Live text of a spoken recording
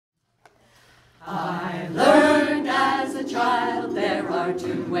I learned as a child there are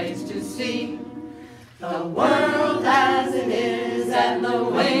two ways to see the world as it is and the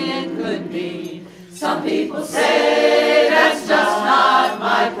way it could be. Some people say that's just not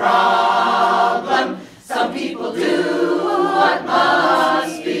my problem. Some people do what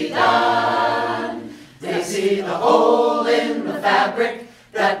must be done. They see the hole in the fabric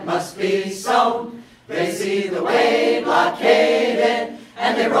that must be sewn. They see the way blockaded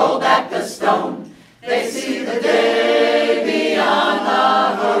and they roll back the stone. They see the day beyond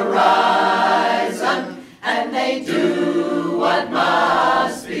the horizon and they do what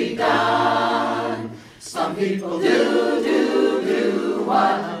must be done. Some people do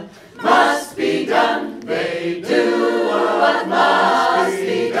what must be done. They do what must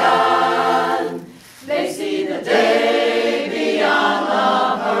be done. They see the day beyond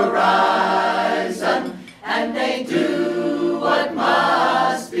the horizon and they do what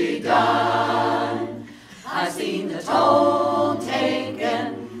must be done. I've seen the toll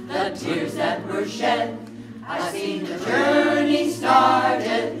taken, the tears that were shed. I've seen the journey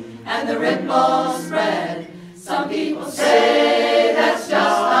started and the ripples spread. Some people say that's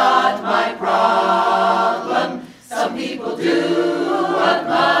just not my problem. Some people do what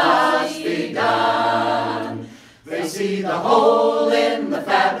must be done. They see the hole in the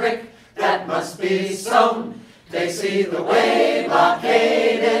fabric that must be sewn. They see the way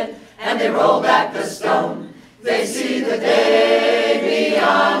blockaded and they roll back the stone. They see the day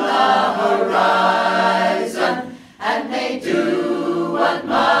beyond the horizon and they do what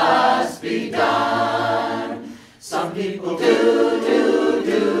must be done. Some people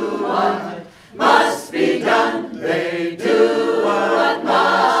do what must be done. They do what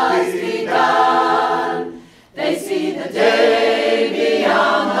must be done. They see the day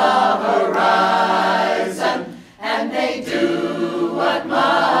beyond the horizon and they do what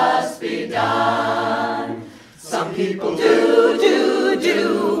must be done. Some people do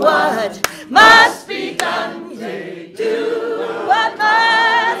what must be done. They do what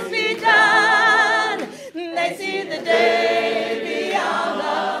must be done. They see the day beyond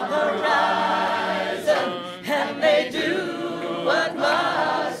the horizon and they do what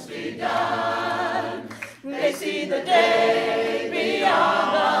must be done. They see the day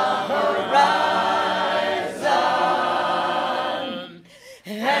beyond the horizon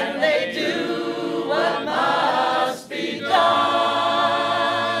and they do what must be done.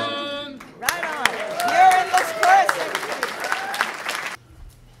 Right on. You're in this chorus.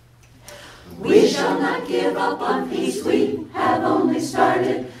 We shall not give up on peace. We have only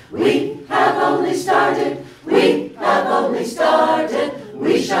started. We have only started. We have only started.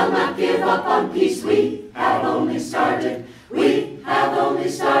 We shall not give up on peace. We have only started. We have only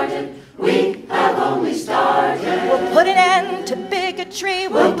started. We have only started. We'll put an end to bigotry.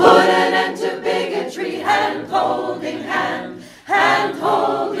 We'll put an end to bigotry. Hand holding hand. Hand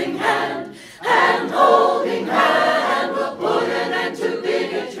holding hand. Hand holding hand. We'll put an end to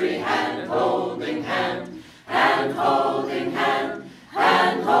bigotry. Hand holding hand. Hand holding hand.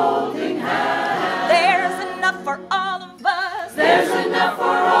 Hand holding hand. There's enough for all of us. There's enough for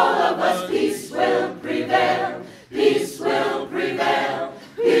all of us. Peace will prevail. Peace will prevail.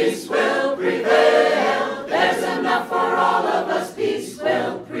 Peace will prevail. There's enough for all of us. Peace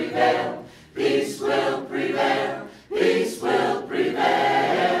will prevail. Peace will prevail. Peace will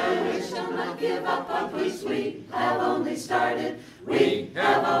prevail. We shall not give up on peace. We have only started. We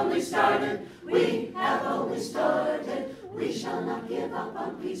have only started. We have only started. We shall not give up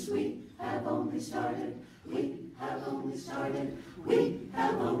on peace. We have only started. We have only started. We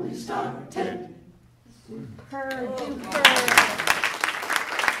have only started. Superb, superb.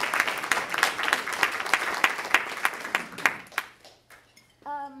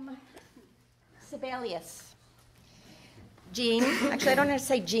 Sibelius. Jean, actually I don't know how to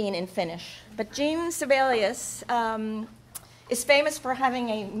say Jean in Finnish, but Jean Sibelius is famous for having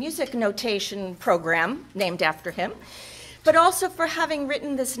a music notation program named after him, but also for having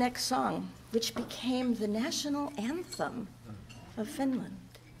written this next song, which became the national anthem of Finland.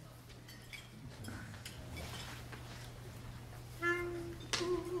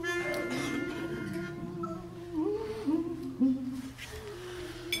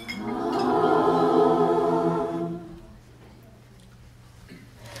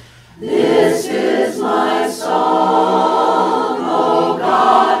 This is my song, O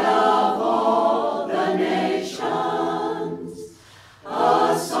God of all the nations,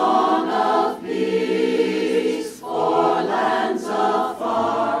 a song of peace for lands afar.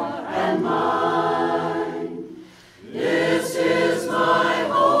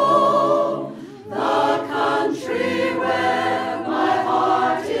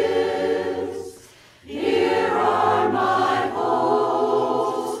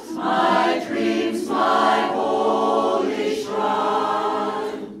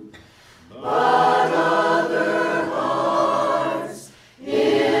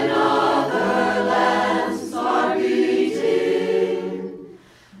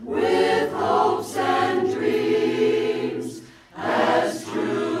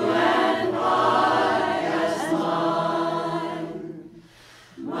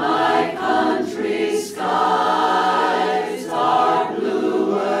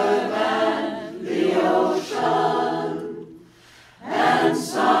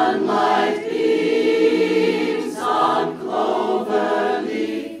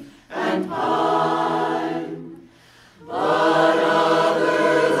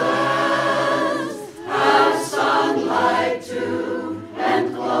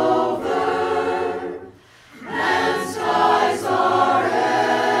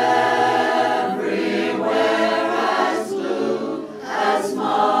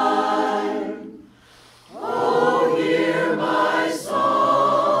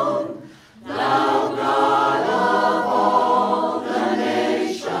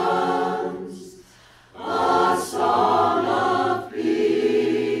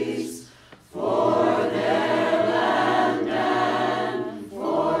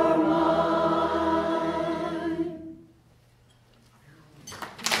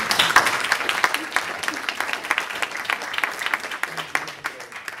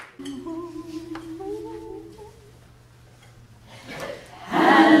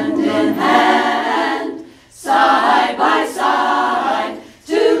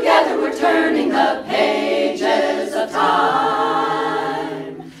 the pages of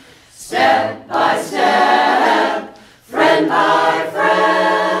time. Step by step, friend by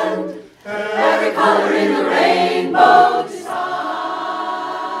friend, every color in the rainbow design.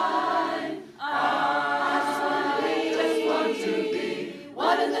 I just want to be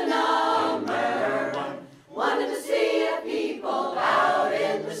one of the number one in the sea of people out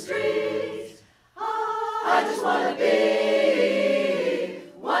in the streets. I just want to be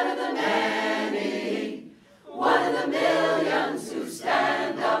one of the many, one of the millions who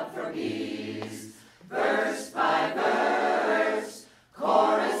stand up for peace. Verse by verse,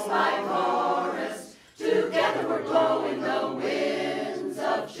 chorus by chorus, together we're blowing the winds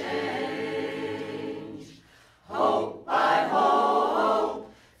of change. Hope by hope,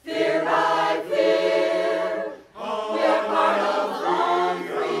 fear by fear, we are part of the long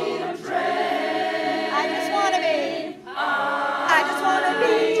freedom train. I just want to be. I just want to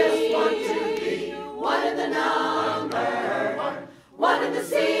be. Just want to be one of the number one in the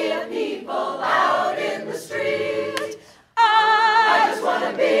sea of people out in the street. I just want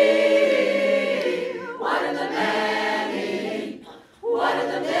to be one of the many, one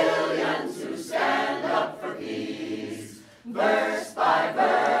of the millions who stand up for peace. Verse by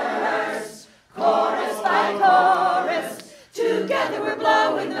verse, chorus by chorus, together we're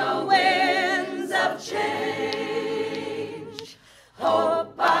blowing the winds of change.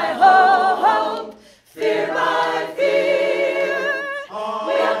 Hope by hope, fear by fear,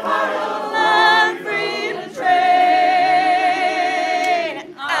 we are part of the land freedom train.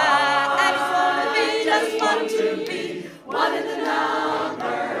 I just want to be one in the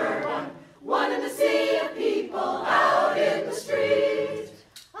number one in the sea of people out in the street.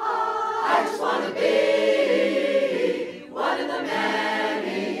 I just want to be one of the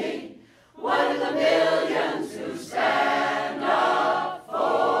many, one of the millions who stand up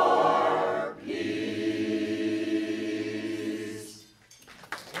for peace.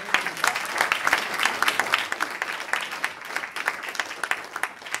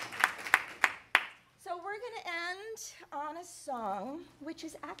 So we're going to end on a song which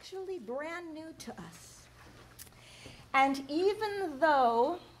is actually brand new to us. And even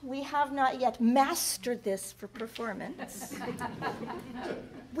though we have not yet mastered this for performance,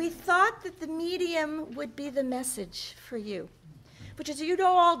 we thought that the medium would be the message for you, which is you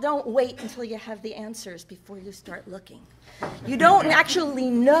don't wait until you have the answers before you start looking. You don't actually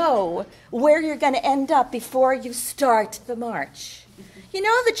know where you're going to end up before you start the march. You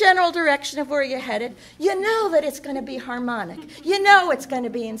know the general direction of where you're headed. You know that it's going to be harmonic. You know it's going to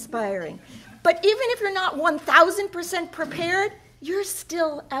be inspiring. But even if you're not 1,000% prepared, you're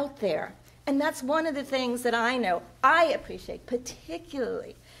still out there. And that's one of the things that I know I appreciate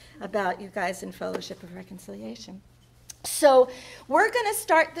particularly about you guys in Fellowship of Reconciliation. So we're going to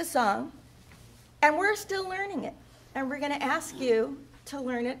start the song, and we're still learning it. And we're going to ask you to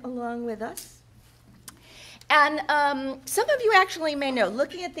learn it along with us. And some of you actually may know,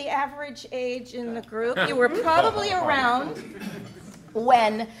 looking at the average age in the group, you were probably around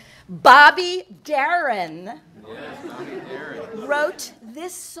when Bobby Darin wrote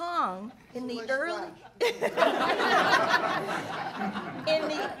this song in the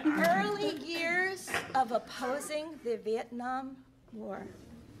early years of opposing the Vietnam War.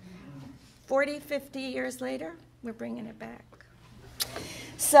 40, 50 years later, we're bringing it back.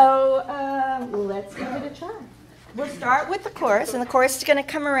 So let's give it a try. We'll start with the chorus, and the chorus is going to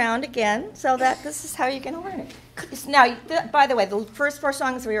come around again, so that this is how you're going to learn it. Now, by the way, the first 4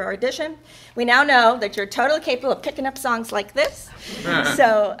 songs were your audition. We now know that you're totally capable of picking up songs like this.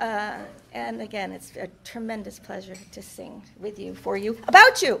 So, and again, it's a tremendous pleasure to sing with you, for you,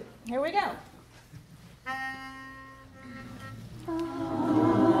 about you. Here we go.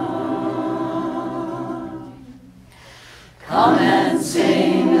 Come and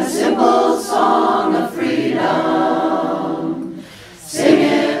sing a simple song of freedom. Sing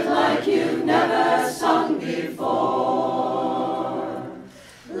it like you've never sung before.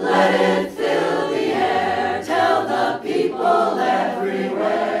 Let it fill the air, tell the people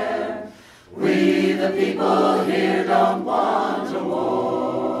everywhere. We the people here don't want a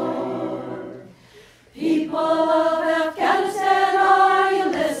war. People of Afghanistan, are you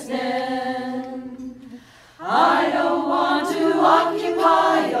listening? I don't want to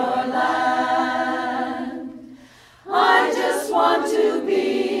occupy your land. I just want to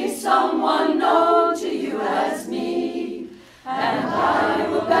be someone known to you as me, and I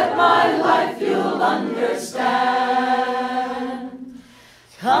will bet my life you'll understand.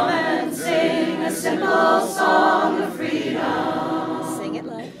 Come and sing a simple song of freedom.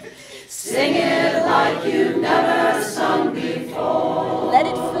 Sing it like you've never sung before. Let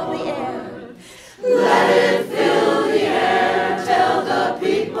it fill the air.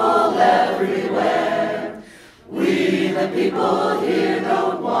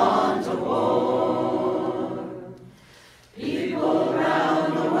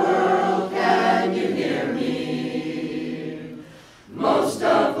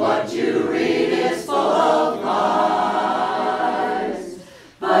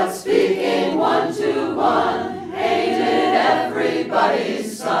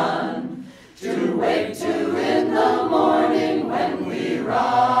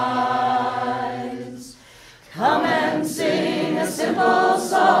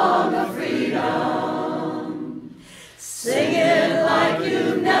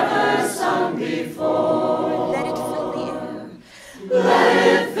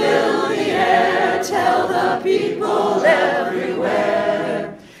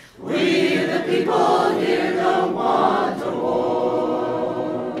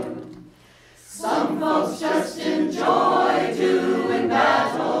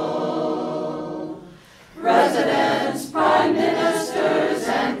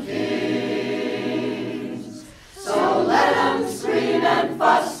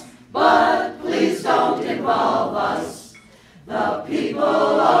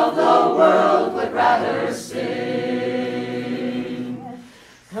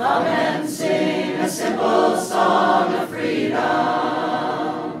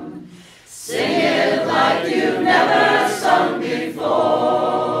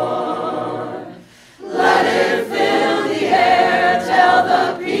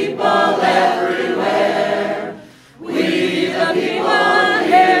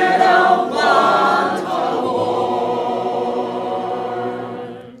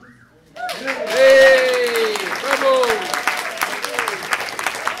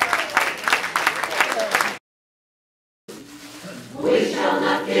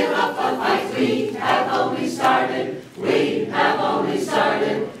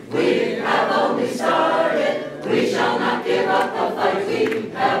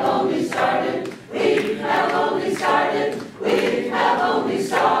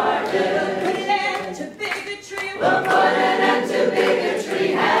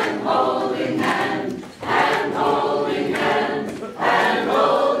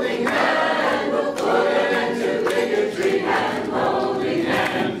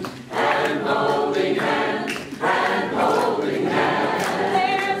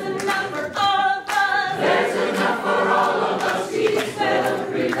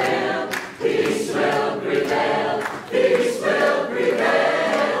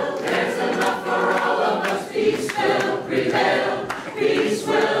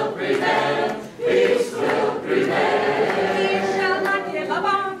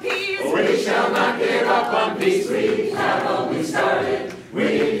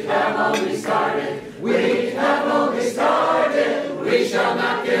 only started. We